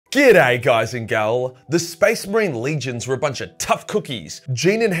G'day guys and gal. The Space Marine Legions were a bunch of tough cookies,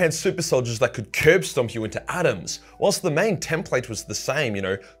 gene-enhanced super soldiers that could curb stomp you into atoms. Whilst the main template was the same,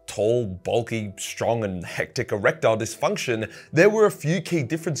 tall, bulky, strong and hectic erectile dysfunction, there were a few key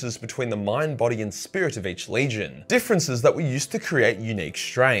differences between the mind, body and spirit of each legion. Differences that were used to create unique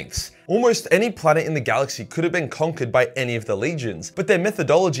strengths. Almost any planet in the galaxy could have been conquered by any of the legions, but their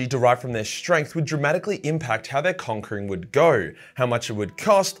methodology derived from their strength would dramatically impact how their conquering would go, how much it would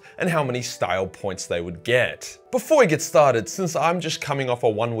cost, and how many style points they would get. Before we get started, since I'm just coming off a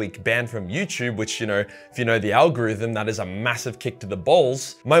 1-week ban from YouTube, which, if you know the algorithm, that is a massive kick to the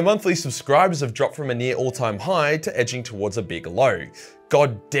balls, my monthly subscribers have dropped from a near all-time high to edging towards a big low.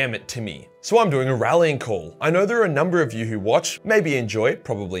 God damn it, Timmy. So I'm doing a rallying call. I know there are a number of you who watch, maybe enjoy,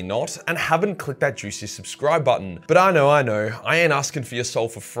 probably not, and haven't clicked that juicy subscribe button. But I know, I ain't asking for your soul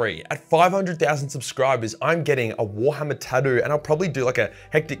for free. At 500,000 subscribers, I'm getting a Warhammer tattoo, and I'll probably do like a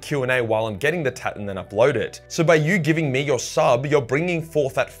hectic Q&A while I'm getting the tat and then upload it. So by you giving me your sub, you're bringing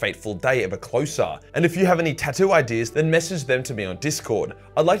forth that fateful day ever closer. And if you have any tattoo ideas, then message them to me on Discord.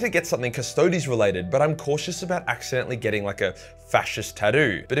 I'd like to get something Custodes related, but I'm cautious about accidentally getting like a fascist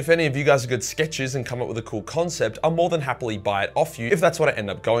tattoo. But if any of you guys are good sketches and come up with a cool concept, I'll more than happily buy it off you if that's what I end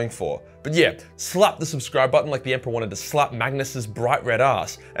up going for. But yeah, slap the subscribe button like the Emperor wanted to slap Magnus's bright red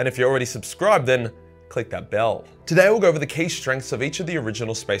ass. And if you're already subscribed, then click that bell. Today we'll go over the key strengths of each of the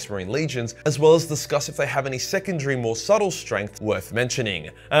original Space Marine Legions, as well as discuss if they have any secondary, more subtle strengths worth mentioning.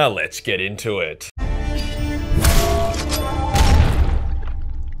 Let's get into it.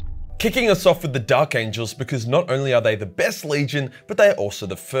 Kicking us off with the Dark Angels, because not only are they the best legion, but they are also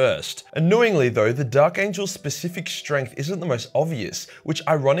the first. Annoyingly though, the Dark Angels' specific strength isn't the most obvious, which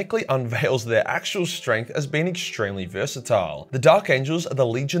ironically unveils their actual strength as being extremely versatile. The Dark Angels are the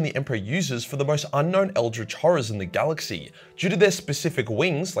legion the Emperor uses for the most unknown eldritch horrors in the galaxy. Due to their specific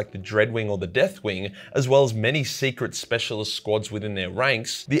wings, like the Dreadwing or the Deathwing, as well as many secret specialist squads within their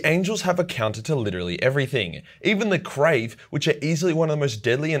ranks, the Angels have a counter to literally everything. Even the Crave, which are easily one of the most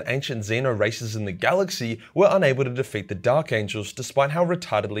deadly and ancient Xeno races in the galaxy, were unable to defeat the Dark Angels despite how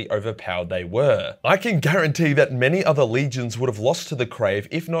retardedly overpowered they were. I can guarantee that many other legions would have lost to the Crave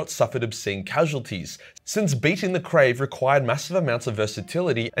if not suffered obscene casualties, since beating the Crave required massive amounts of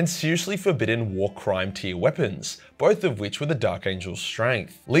versatility and seriously forbidden war crime tier weapons, both of which were the Dark Angels'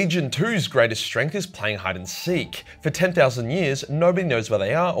 strength. Legion 2's greatest strength is playing hide and seek. For 10,000 years, nobody knows where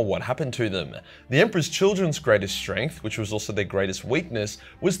they are or what happened to them. The Emperor's Children's greatest strength, which was also their greatest weakness,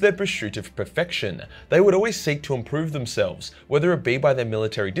 was their pursuit of perfection. They would always seek to improve themselves, whether it be by their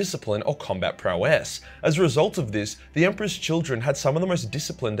military discipline or combat prowess. As a result of this, the Emperor's Children had some of the most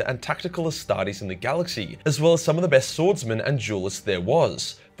disciplined and tactical Astartes in the galaxy, as well as some of the best swordsmen and duelists there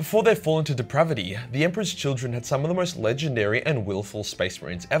was. Before their fall into depravity, the Emperor's Children had some of the most legendary and willful Space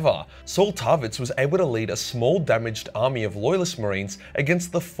Marines ever. Saul Tarvitz was able to lead a small damaged army of Loyalist Marines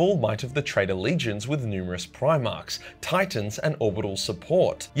against the full might of the traitor legions with numerous Primarchs, Titans and orbital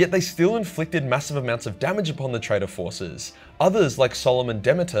support. Yet they still inflicted massive amounts of damage upon the traitor forces. Others like Solomon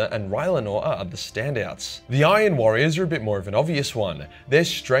Demeter and Rylanor are other standouts. The Iron Warriors are a bit more of an obvious one. Their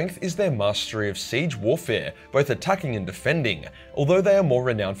strength is their mastery of siege warfare, both attacking and defending, although they are more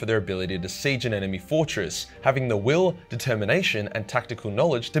renowned for their ability to siege an enemy fortress, having the will, determination, and tactical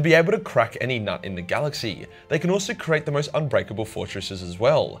knowledge to be able to crack any nut in the galaxy. They can also create the most unbreakable fortresses as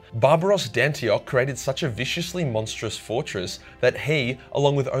well. Barbaros D'Antioch created such a viciously monstrous fortress that he,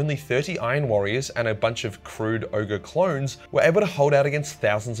 along with only 30 Iron Warriors and a bunch of crude ogre clones, were able to hold out against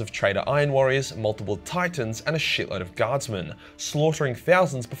thousands of traitor Iron Warriors, multiple Titans, and a shitload of guardsmen, slaughtering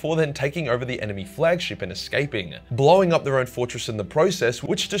thousands before then taking over the enemy flagship and escaping, blowing up their own fortress in the process,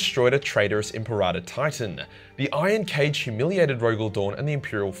 which destroyed a traitorous Imperator Titan. The Iron Cage humiliated Rogel Dawn and the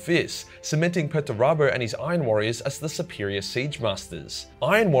Imperial Fist, cementing Perturabo and his Iron Warriors as the superior siege masters.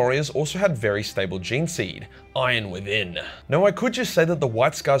 Iron Warriors also had very stable gene seed, Iron Within. Now I could just say that the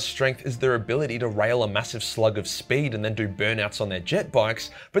White Scar's strength is their ability to rail a massive slug of speed and then do burnouts on their jet bikes,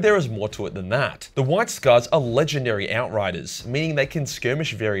 but there is more to it than that. The White Scars are legendary outriders, meaning they can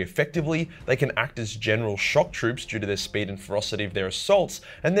skirmish very effectively, they can act as general shock troops due to their speed and ferocity of their assaults,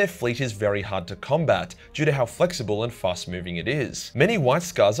 and their fleet is very hard to combat due to how flexible and fast moving it is. Many White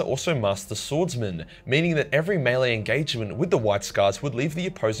Scars are also master swordsmen, meaning that every melee engagement with the White Scars would leave the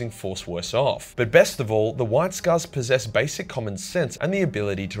opposing force worse off. But best of all, the White Scars possess basic common sense and the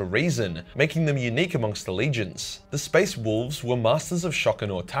ability to reason, making them unique amongst the legions. The Space wolves were masters of shock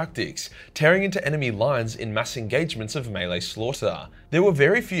and awe tactics, tearing into enemy lines in mass engagements of melee slaughter. There were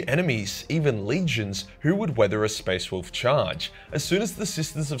very few enemies, even legions, who would weather a Space Wolf charge. As soon as the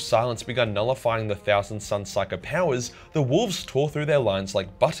Sisters of Silence began nullifying the Thousand Sun Psyker powers, the wolves tore through their lines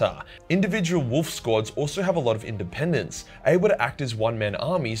like butter. Individual wolf squads also have a lot of independence, able to act as one-man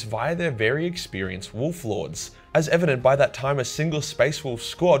armies via their very experienced wolf lords. As evident by that time a single Space Wolf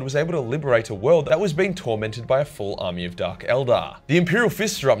squad was able to liberate a world that was being tormented by a full army of Dark Eldar. The Imperial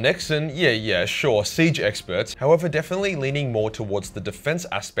Fists are up next, and yeah, sure, siege experts, however definitely leaning more towards the defense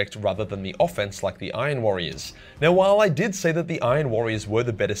aspect rather than the offense like the Iron Warriors. Now while I did say that the Iron Warriors were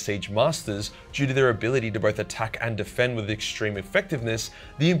the better siege masters due to their ability to both attack and defend with extreme effectiveness,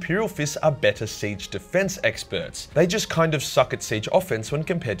 the Imperial Fists are better siege defense experts. They just kind of suck at siege offense when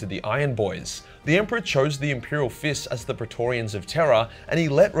compared to the Iron Boys. The Emperor chose the Imperial Fists as the Praetorians of Terra, and he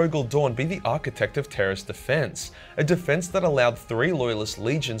let Rogel Dawn be the architect of Terra's defense, a defense that allowed 3 loyalist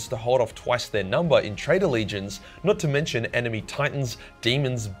legions to hold off twice their number in traitor legions, not to mention enemy titans,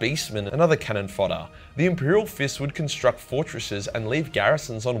 demons, beastmen, and other cannon fodder. The Imperial Fists would construct fortresses and leave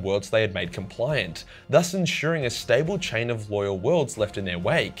garrisons on worlds they had made compliant, thus ensuring a stable chain of loyal worlds left in their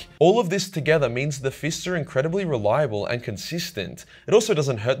wake. All of this together means the Fists are incredibly reliable and consistent. It also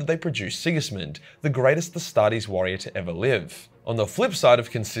doesn't hurt that they produce Sigismund, the greatest Astartes warrior to ever live. On the flip side of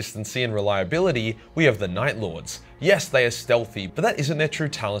consistency and reliability, we have the Night Lords. Yes, they are stealthy, but that isn't their true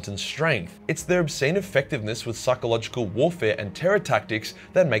talent and strength. It's their obscene effectiveness with psychological warfare and terror tactics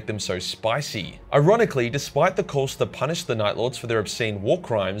that make them so spicy. Ironically, despite the calls to punish the Night Lords for their obscene war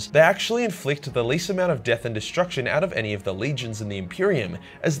crimes, they actually inflict the least amount of death and destruction out of any of the legions in the Imperium,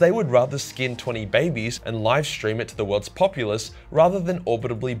 as they would rather skin 20 babies and live stream it to the world's populace rather than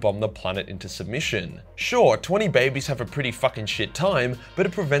orbitably bomb the planet into submission. Sure, 20 babies have a pretty fucking shit time, but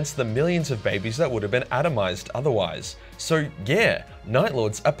it prevents the millions of babies that would have been atomized otherwise. So yeah, Night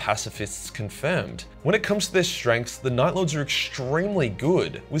Lords are pacifists confirmed. When it comes to their strengths, the Night Lords are extremely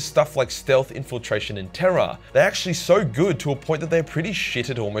good, with stuff like stealth, infiltration, and terror. They're actually so good to a point that they're pretty shit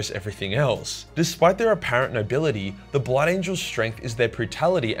at almost everything else. Despite their apparent nobility, the Blood Angels' strength is their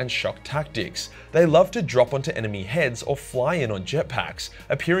brutality and shock tactics. They love to drop onto enemy heads or fly in on jetpacks,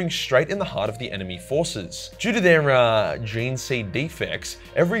 appearing straight in the heart of the enemy forces. Due to their gene seed defects,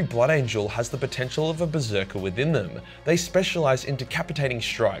 every Blood Angel has the potential of a berserker within them. They specialize in decapitating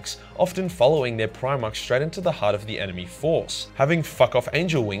strikes, often following their Primarch straight into the heart of the enemy force. Having fuck-off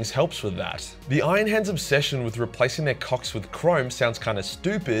angel wings helps with that. The Iron Hand's obsession with replacing their cocks with chrome sounds kinda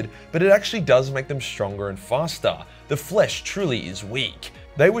stupid, but it actually does make them stronger and faster. The flesh truly is weak.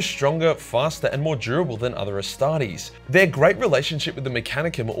 They were stronger, faster, and more durable than other Astartes. Their great relationship with the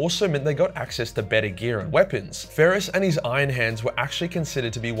Mechanicum also meant they got access to better gear and weapons. Ferrus and his Iron Hands were actually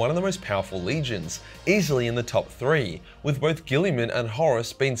considered to be one of the most powerful legions, easily in the top 3, with both Guilliman and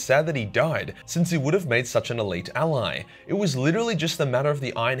Horus being sad that he died, since he would have made such an elite ally. It was literally just a matter of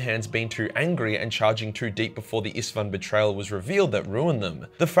the Iron Hands being too angry and charging too deep before the Isstvan betrayal was revealed that ruined them.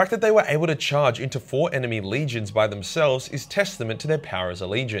 The fact that they were able to charge into 4 enemy legions by themselves is testament to their power as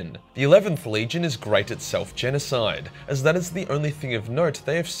a legion. The 11th Legion is great at self-genocide, as that is the only thing of note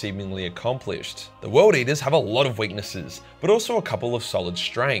they have seemingly accomplished. The World Eaters have a lot of weaknesses, but also a couple of solid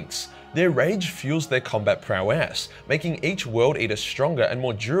strengths. Their rage fuels their combat prowess, making each World Eater stronger and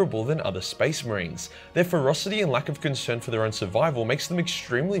more durable than other Space Marines. Their ferocity and lack of concern for their own survival makes them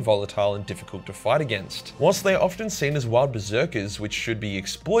extremely volatile and difficult to fight against. Whilst they are often seen as wild berserkers, which should be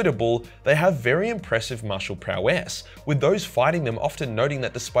exploitable, they have very impressive martial prowess, with those fighting them often noting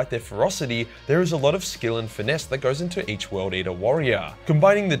that despite their ferocity, there is a lot of skill and finesse that goes into each World Eater warrior.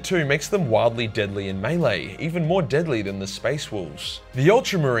 Combining the two makes them wildly deadly in melee, even more deadly than the Space Wolves. The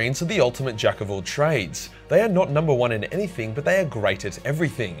Ultramarines are the ultimate jack of all trades. They are not number 1 in anything, but they are great at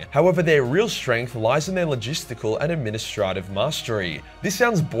everything. However, their real strength lies in their logistical and administrative mastery. This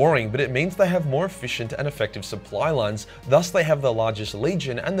sounds boring, but it means they have more efficient and effective supply lines, thus they have the largest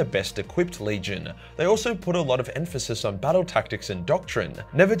legion and the best equipped legion. They also put a lot of emphasis on battle tactics and doctrine,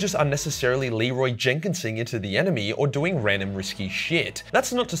 never just unnecessarily Leroy Jenkinsing into the enemy or doing random risky shit.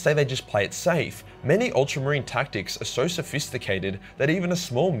 That's not to say they just play it safe. Many Ultramarine tactics are so sophisticated that even a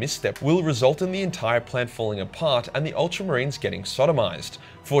small misstep will result in the entire plan falling apart and the Ultramarines getting sodomized.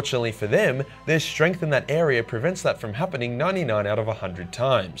 Fortunately for them, their strength in that area prevents that from happening 99 out of 100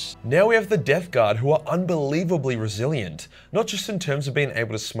 times. Now we have the Death Guard, who are unbelievably resilient, not just in terms of being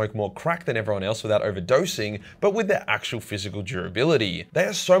able to smoke more crack than everyone else without overdosing, but with their actual physical durability. They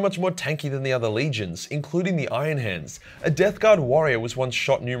are so much more tanky than the other legions, including the Iron Hands. A Death Guard warrior was once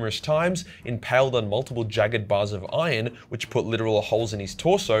shot numerous times, impaled on multiple jagged bars of iron, which put literal holes in his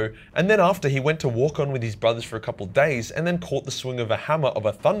torso, and then after he went to walk on with his his brothers for a couple days and then caught the swing of a hammer of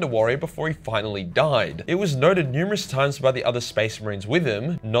a Thunder Warrior before he finally died. It was noted numerous times by the other Space Marines with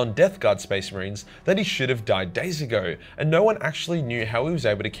him, non-Death Guard Space Marines, that he should have died days ago, and no one actually knew how he was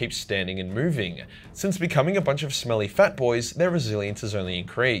able to keep standing and moving. Since becoming a bunch of smelly fat boys, their resilience has only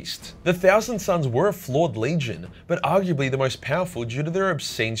increased. The Thousand Sons were a flawed legion, but arguably the most powerful due to their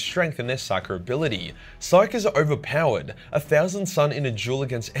obscene strength and their Psyker ability. Psykers are overpowered. A Thousand Son in a duel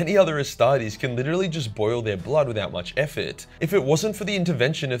against any other Astartes can literally just boil their blood without much effort. If it wasn't for the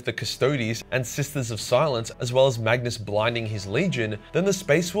intervention of the Custodes and Sisters of Silence, as well as Magnus blinding his legion, then the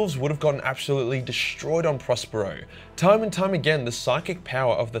Space Wolves would have gotten absolutely destroyed on Prospero. Time and time again, the psychic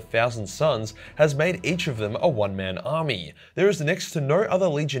power of the Thousand Sons has made each of them a one-man army. There is next to no other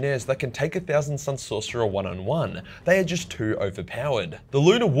legionnaires that can take a Thousand Son sorcerer one-on-one. They are just too overpowered. The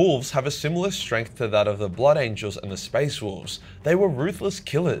Lunar Wolves have a similar strength to that of the Blood Angels and the Space Wolves. They were ruthless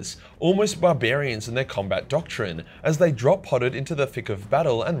killers, almost barbarians in their combat doctrine, as they drop-potted into the thick of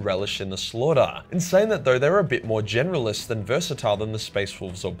battle and relished in the slaughter. In saying that though, they were a bit more generalist than versatile than the Space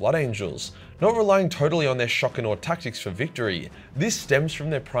Wolves or Blood Angels, not relying totally on their shock and awe tactics for victory. This stems from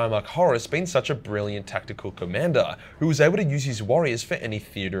their Primarch Horus being such a brilliant tactical commander, who was able to use his warriors for any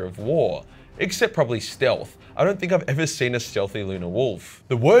theatre of war. Except probably stealth. I don't think I've ever seen a stealthy Lunar Wolf.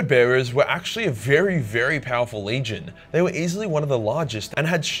 The Word Bearers were actually a very powerful legion. They were easily one of the largest and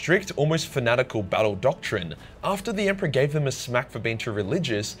had strict, almost fanatical battle doctrine. After the Emperor gave them a smack for being too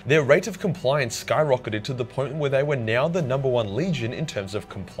religious, their rate of compliance skyrocketed to the point where they were now the #1 legion in terms of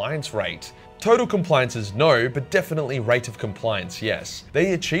compliance rate. Total compliance is no, but definitely rate of compliance, yes.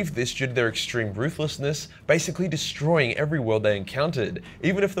 They achieved this due to their extreme ruthlessness, basically destroying every world they encountered,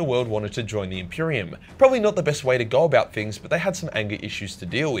 even if the world wanted to join the Imperium. Probably not the best way to go about things, but they had some anger issues to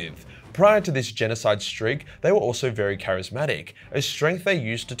deal with. Prior to this genocide streak, they were also very charismatic, a strength they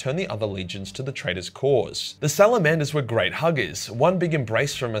used to turn the other legions to the traitor's cause. The Salamanders were great huggers, one big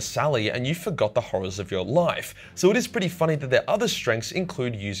embrace from a Sally and you forgot the horrors of your life, so it is pretty funny that their other strengths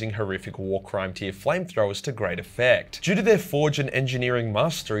include using horrific war crime tier flamethrowers to great effect. Due to their forge and engineering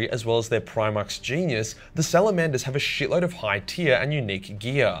mastery as well as their Primarch's genius, the Salamanders have a shitload of high tier and unique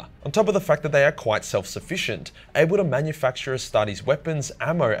gear. On top of the fact that they are quite self-sufficient, able to manufacture Astartes weapons,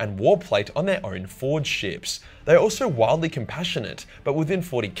 ammo and warplate on their own forge ships. They are also wildly compassionate, but within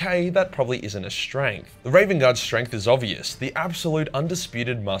 40k that probably isn't a strength. The Raven Guard's strength is obvious, the absolute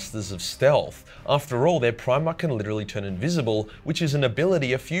undisputed masters of stealth. After all, their Primarch can literally turn invisible, which is an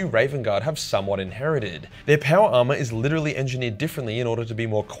ability a few Raven Guard have somewhat inherited. Their power armor is literally engineered differently in order to be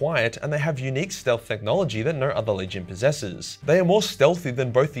more quiet, and they have unique stealth technology that no other legion possesses. They are more stealthy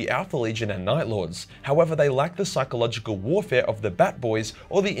than both the Alpha Legion and Night Lords, however they lack the psychological warfare of the Bat Boys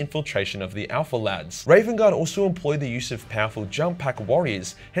or the infiltration of the Alpha Lads. Raven Guard also employ the use of powerful jump pack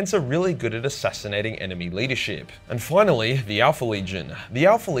warriors, hence are really good at assassinating enemy leadership. And finally, the Alpha Legion. The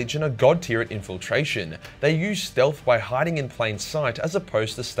Alpha Legion are god tier at infiltration. They use stealth by hiding in plain sight as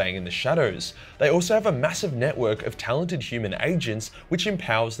opposed to staying in the shadows. They also have a massive network of talented human agents, which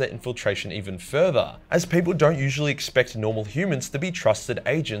empowers their infiltration even further, as people don't usually expect normal humans to be trusted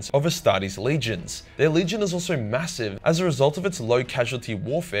agents of Astartes legions. Their legion is also massive as a result of its low casualty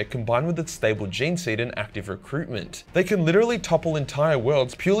warfare combined with its stable gene seed and active recruitment. They can literally topple entire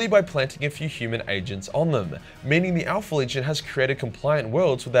worlds purely by planting a few human agents on them, meaning the Alpha Legion has created compliant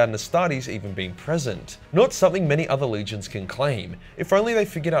worlds without an Astartes even being present. Not something many other legions can claim. If only they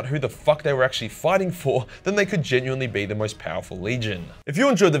figured out who the fuck they were actually fighting for, then they could genuinely be the most powerful legion. If you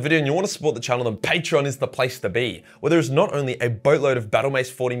enjoyed the video and you want to support the channel, then Patreon is the place to be, where there is not only a boatload of Battle Mace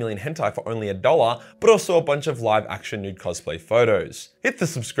 40 million hentai for only $1, but also a bunch of live action nude cosplay photos. Hit the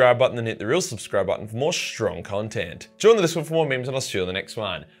subscribe button and hit the real subscribe button for more strong content. Join the Discord for more memes and I'll see you in the next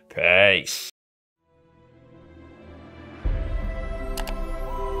one. Peace.